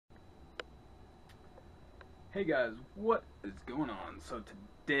Hey guys, what is going on? So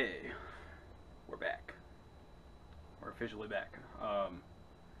today, we're back. We're officially back.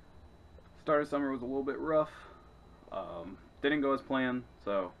 Start of summer was a little bit rough. Didn't go as planned,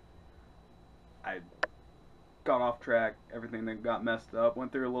 so I got off track. Everything that got messed up.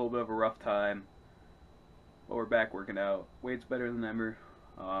 Went through a little bit of a rough time. But we're back working out. Weight's better than ever.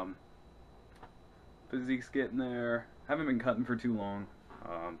 Physique's getting there. Haven't been cutting for too long.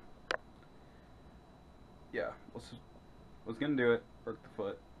 Yeah, was gonna do it, broke the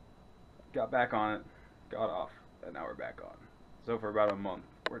foot, got back on it, got off, and now we're back on. So for about a month,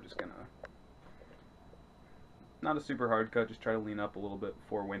 we're just gonna, not a super hard cut, just try to lean up a little bit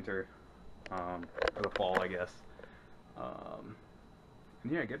before winter, or the fall, I guess.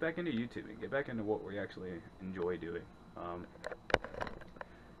 And yeah, get back into YouTubing, get back into what we actually enjoy doing. Got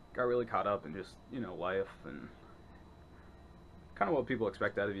really caught up in just, life and kind of what people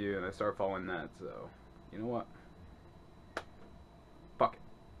expect out of you, and I started following that, so you know what? Fuck it.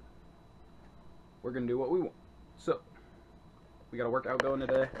 We're gonna do what we want. So, we got a workout going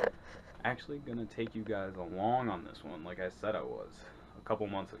today. Actually gonna take you guys along on this one, like I said I was a couple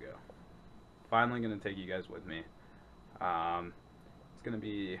months ago. Finally gonna take you guys with me. It's gonna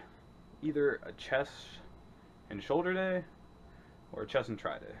be either a chest and shoulder day or a chest and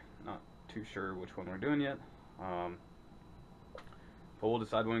tri day. Not too sure which one we're doing yet. But we'll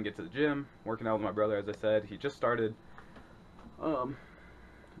decide when we get to the gym. Working out with my brother, as I said. He just started a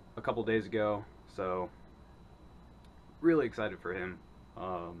couple days ago, so really excited for him.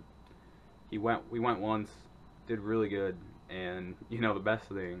 We went once, did really good, and the best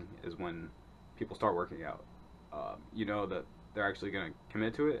thing is when people start working out. You know that they're actually going to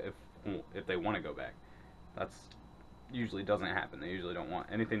commit to it if they want to go back. That's usually doesn't happen. They usually don't want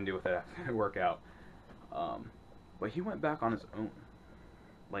anything to do with it after they work out. But he went back on his own.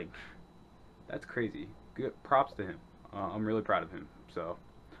 Like, that's crazy. Good props to him. I'm really proud of him. So,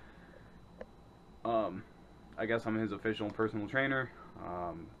 I guess I'm his official personal trainer,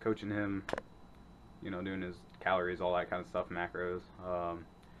 coaching him, doing his calories, all that kind of stuff, macros. So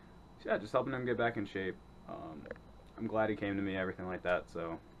yeah, just helping him get back in shape. I'm glad he came to me, everything like that.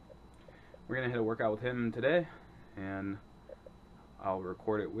 So, we're going to hit a workout with him today, and I'll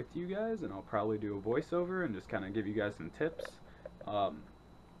record it with you guys, and I'll probably do a voiceover and just kind of give you guys some tips.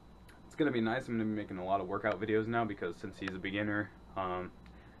 It's going to be nice. I'm going to be making a lot of workout videos now because since he's a beginner, it's kind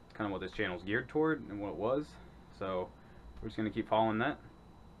of what this channel's geared toward and what it was. So we're just going to keep following that.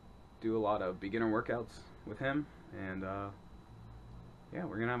 Do a lot of beginner workouts with him, and yeah,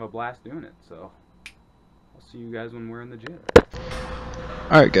 we're going to have a blast doing it. So I'll see you guys when we're in the gym.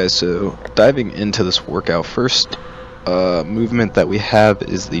 Alright guys, so diving into this workout, first movement that we have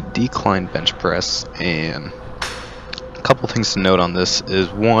is the decline bench press, and a couple things to note on this is,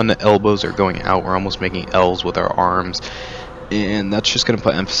 one, elbows are going out. We're almost making L's with our arms, and that's just going to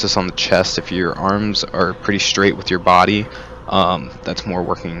put emphasis on the chest. If your arms are pretty straight with your body, that's more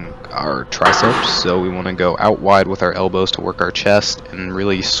working our triceps, so we want to go out wide with our elbows to work our chest and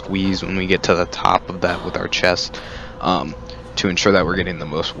really squeeze when we get to the top of that with our chest, to ensure that we're getting the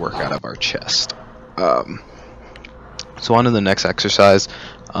most work out of our chest. So on to the next exercise.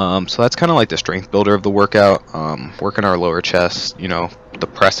 So that's kind of like the strength builder of the workout, working our lower chest. The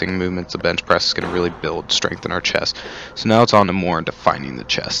pressing movements, the bench press is going to really build strength in our chest. So now it's on to more defining the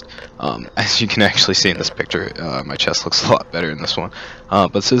chest. As you can actually see in this picture, my chest looks a lot better in this one.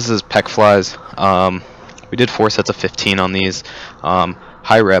 But this is pec flies. We did 4 sets of 15 on these.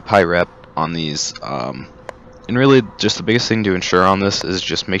 High rep on these. And really, just the biggest thing to ensure on this is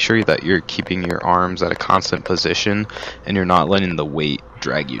just make sure that you're keeping your arms at a constant position and you're not letting the weight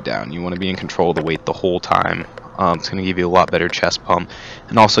drag you down. You want to be in control of the weight the whole time. It's going to give you a lot better chest pump,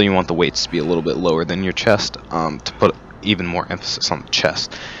 and also you want the weights to be a little bit lower than your chest, to put even more emphasis on the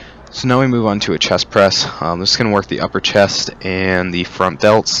chest. So now we move on to a chest press. This is going to work the upper chest and the front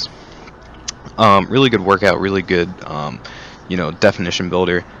delts. Really good workout, really good definition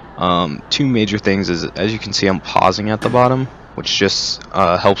builder. 2 major things is, as you can see, I'm pausing at the bottom, which just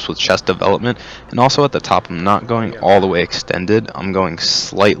helps with chest development, and also at the top I'm not going all the way extended, I'm going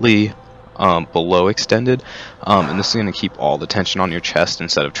slightly below extended, and this is going to keep all the tension on your chest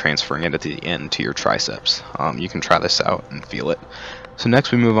instead of transferring it at the end to your triceps. You can try this out and feel it. So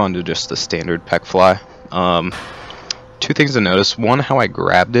next we move on to just the standard pec fly. 2 things to notice. One, how I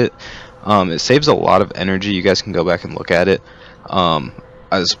grabbed it. It saves a lot of energy. You guys can go back and look at it.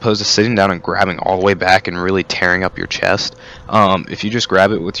 As opposed to sitting down and grabbing all the way back and really tearing up your chest. If you just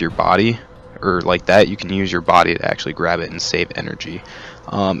grab it with your body, or like that, you can use your body to actually grab it and save energy.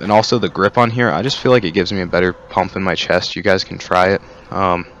 And also the grip on here, I just feel like it gives me a better pump in my chest. You guys can try it.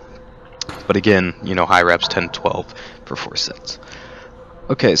 But But again, you know, high reps, 10 to 12 for 4 sets.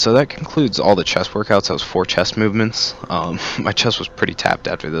 Okay, so that concludes all the chest workouts. That was 4 chest movements. My chest was pretty tapped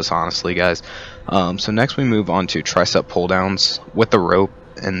after this, honestly, guys. So next we move on to tricep pull downs with the rope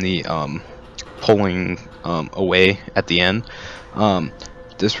and the pulling away at the end.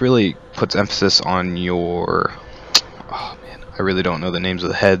 This really puts emphasis on your, oh man, I really don't know the names of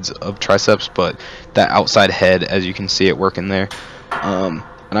the heads of triceps, but that outside head, as you can see it working there.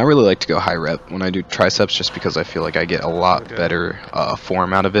 And I really like to go high rep when I do triceps, just because I feel like I get a lot better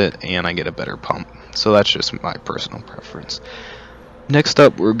form out of it, and I get a better pump. So that's just my personal preference. Next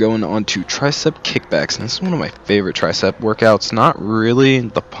up, we're going on to tricep kickbacks, and this is one of my favorite tricep workouts. Not really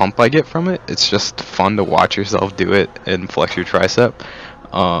the pump I get from it, it's just fun to watch yourself do it and flex your tricep.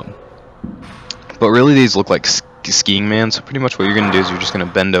 But really these look like skiing, man. So pretty much what you're going to do is you're just going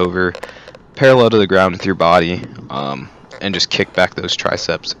to bend over parallel to the ground with your body, and just kick back those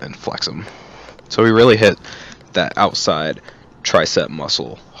triceps and flex them. So we really hit that outside tricep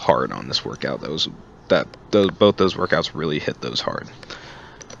muscle hard on this workout. Both those workouts really hit those hard.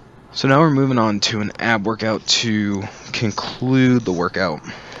 So now we're moving on to an ab workout to conclude the workout.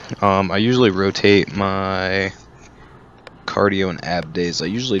 I usually rotate my cardio and ab days. I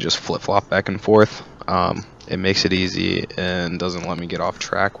usually just flip-flop back and forth. It makes it easy and doesn't let me get off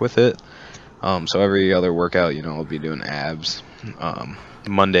track with it. So every other workout, you know, I'll be doing abs.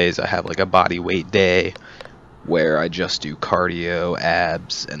 Mondays I have like a body weight day where I just do cardio,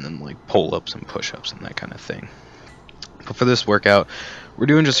 abs, and then like pull-ups and push-ups and that kind of thing. But for this workout, we're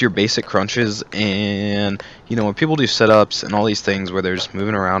doing just your basic crunches, and you know, when people do sit-ups and all these things where they're just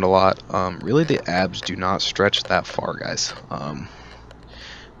moving around a lot, really the abs do not stretch that far, guys.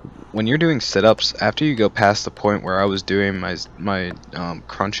 When you're doing sit-ups, after you go past the point where I was doing my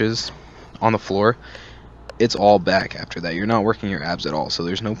crunches on the floor, it's all back after that. You're not working your abs at all, so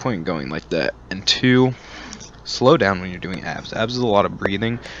there's no point in going like that. And 2, slow down when you're doing abs. Abs is a lot of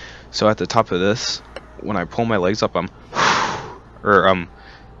breathing, so at the top of this, when I pull my legs up,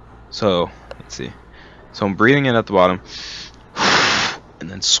 so let's see, so I'm breathing in at the bottom and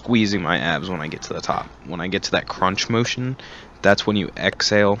then squeezing my abs when I get to the top. When I get to that crunch motion, that's when you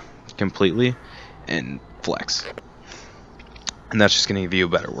exhale completely and flex, and that's just gonna give you a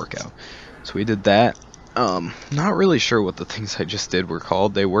better workout. So we did that. Not really sure what the things I just did were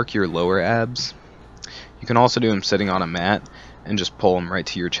called. They work your lower abs. You can also do them sitting on a mat and just pull them right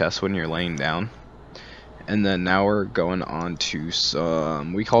to your chest when you're laying down. And then now we're going on to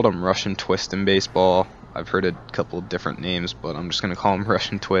some, we called them Russian twist in baseball. I've heard a couple of different names, but I'm just going to call them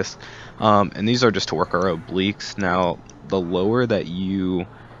Russian twist. And these are just to work our obliques. Now, the lower that you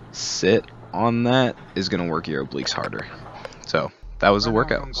sit on that is going to work your obliques harder. So, that was the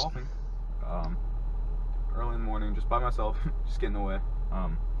workout. Early in the morning, just by myself, just getting away. I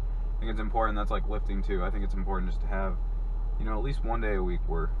think it's important. That's like lifting too. I think it's important just to have, you know, at least one day a week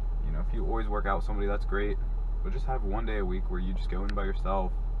where, you know, if you always work out with somebody, that's great, but just have one day a week where you just go in by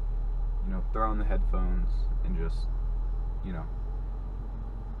yourself, you know, throw on the headphones and just, you know,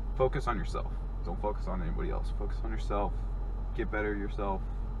 focus on yourself. Don't focus on anybody else. Focus on yourself. Get better yourself.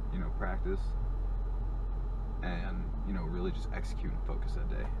 You know, practice. And, you know, really just execute and focus that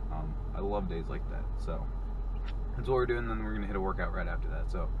day. I love days like that. So that's what we're doing. Then we're going to hit a workout right after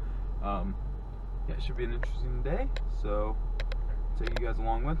that. So, yeah, it should be an interesting day. So, take you guys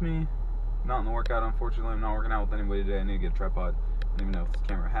along with me. Not in the workout, unfortunately. I'm not working out with anybody today. I need to get a tripod. I don't even know if this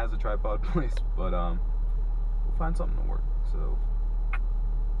camera has a tripod placed, but we'll find something to work. So,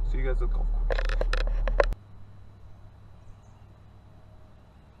 see you guys at the golf course.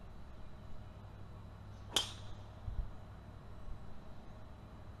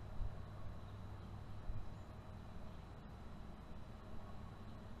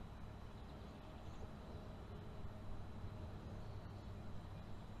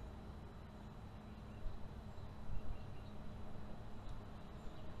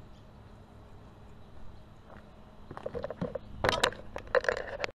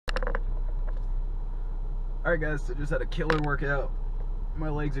 Alright guys, so just had a killer workout. My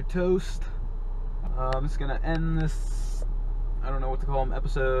legs are toast. I'm just gonna end this, I don't know what to call them, end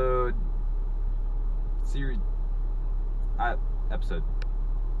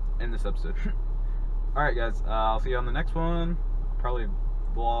this episode. Alright guys, I'll see you on the next one. Probably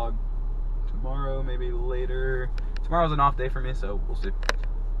vlog tomorrow, maybe later. Tomorrow's an off day for me, so we'll see.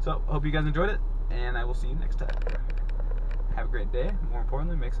 So, hope you guys enjoyed it, and I will see you next time. Have a great day. More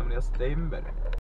importantly, make somebody else's day even better.